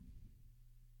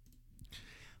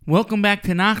Welcome back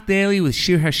to Nach Daily with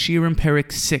Shir Hashirim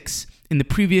Perek 6. In the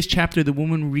previous chapter, the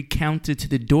woman recounted to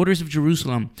the daughters of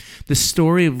Jerusalem the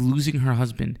story of losing her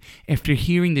husband. After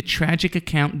hearing the tragic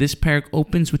account, this parak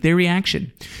opens with their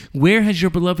reaction. "Where has your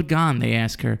beloved gone?" they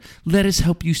ask her. "Let us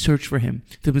help you search for him."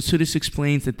 The Mesudis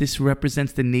explains that this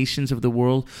represents the nations of the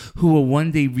world who will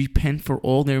one day repent for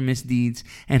all their misdeeds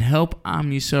and help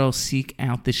Am Yisrael seek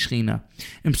out the Shechina.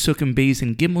 In Psukim Beis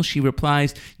and Gimel, she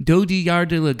replies, "Dodi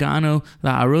yarde legano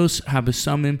la'aros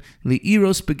habesamim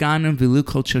li'iros beganim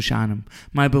v'lukol shoshanim."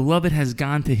 My beloved has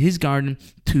gone to his garden,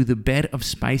 to the bed of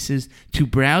spices, to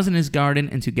browse in his garden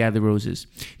and to gather roses.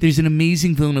 There's an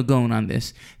amazing Vilna Gaon on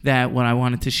this that what I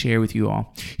wanted to share with you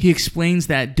all. He explains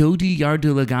that Dodi yarde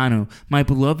legano, my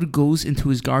beloved goes into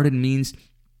his garden, means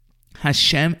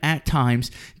Hashem at times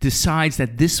decides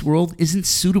that this world isn't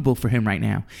suitable for him right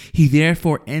now. He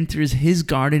therefore enters his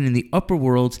garden in the upper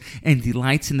worlds and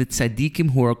delights in the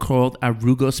tzaddikim who are called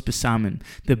arugos besamin,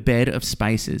 the bed of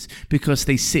spices, because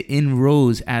they sit in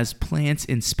rows as plants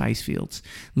in spice fields.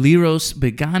 Liros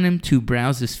beganim, to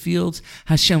browse his fields.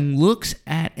 Hashem looks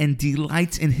at and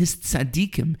delights in his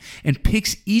tzaddikim and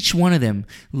picks each one of them.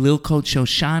 Lilkot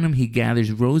shoshanim, he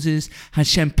gathers roses.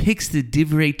 Hashem picks the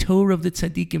divrei Torah of the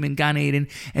tzaddikim and Gan Eden,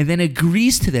 and then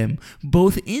agrees to them,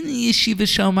 both in the Yeshiva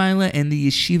Shalmaila and the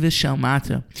Yeshiva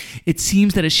Shalmata. It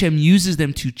seems that Hashem uses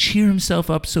them to cheer himself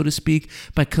up, so to speak,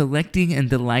 by collecting and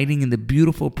delighting in the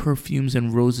beautiful perfumes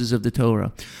and roses of the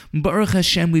Torah. Baruch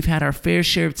Hashem, we've had our fair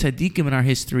share of tzaddikim in our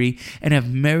history and have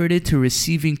merited to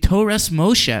receiving Torah's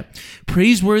Moshe.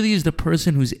 Praiseworthy is the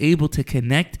person who's able to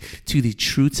connect to the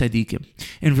true tzaddikim.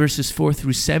 In verses 4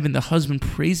 through 7, the husband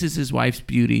praises his wife's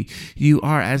beauty. "You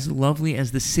are as lovely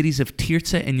as the cities of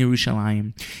Tirza and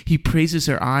Yerushalayim." He praises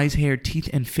her eyes, hair, teeth,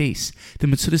 and face. The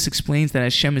Metzudas explains that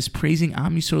Hashem is praising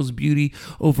Am Yisrael's beauty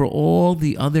over all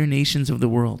the other nations of the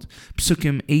world.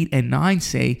 Psukim 8 and 9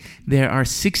 say, "There are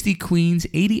 60 queens,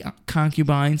 80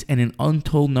 concubines, and an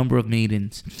untold number of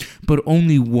maidens. But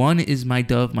only one is my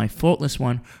dove, my faultless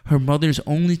one, her mother's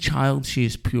only child, she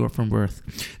is pure from birth."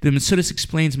 The Metzudas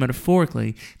explains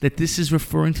metaphorically that this is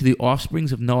referring to the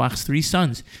offsprings of Noach's 3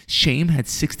 sons. Shem had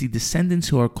 60 descendants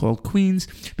who are called queens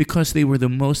because they were the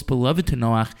most beloved to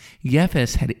Noach.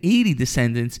 Yefes had 80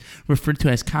 descendants referred to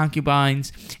as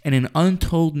concubines, and an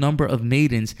untold number of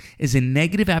maidens is a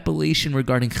negative appellation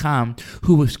regarding Ham,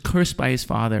 who was cursed by his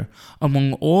father.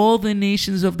 Among all the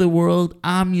nations of the world,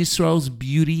 Am Yisrael's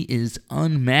beauty is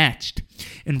unmatched.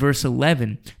 In verse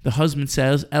 11, the husband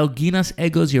says, "El ginas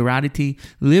egos yeraditi,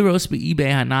 liros be'ibe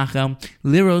hanacham,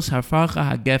 liros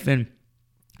harfarcha hagefen,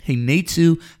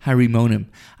 Heinetzu harimonim."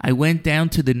 I went down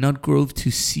to the nut grove to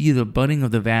see the budding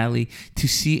of the valley, to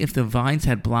see if the vines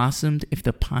had blossomed, if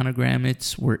the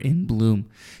pomegranates were in bloom.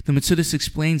 The Metzudas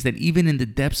explains that even in the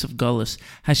depths of Gullus,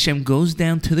 Hashem goes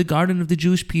down to the garden of the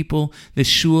Jewish people, the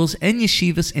shuls and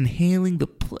yeshivas, inhaling the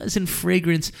pleasant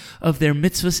fragrance of their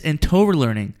mitzvahs and Torah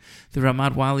learning. The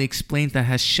Ramad Wali explains that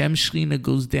Hashem Shechina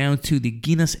goes down to the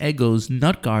Ginas Egos,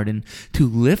 nut garden, to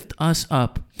lift us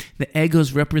up. The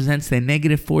egos represents the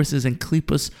negative forces and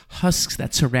klipos, husks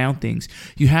that surround things.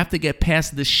 You have to get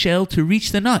past the shell to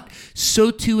reach the nut.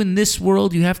 So too in this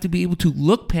world, you have to be able to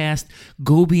look past,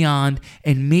 go beyond,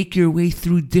 and make your way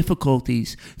through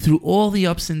difficulties, through all the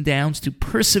ups and downs, to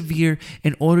persevere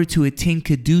in order to attain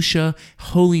Kedusha,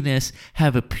 holiness,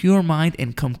 have a pure mind,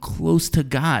 and come close to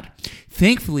God.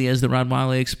 Thankfully, as the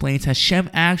Ramala explains, Hashem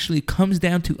actually comes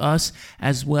down to us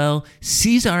as well,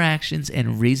 sees our actions,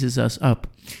 and raises us up.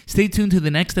 Stay tuned to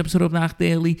the next episode of Nach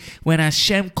Daily when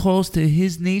Hashem calls to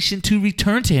his nation to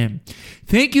return to him.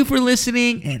 Thank you for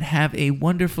listening and have a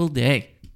wonderful day.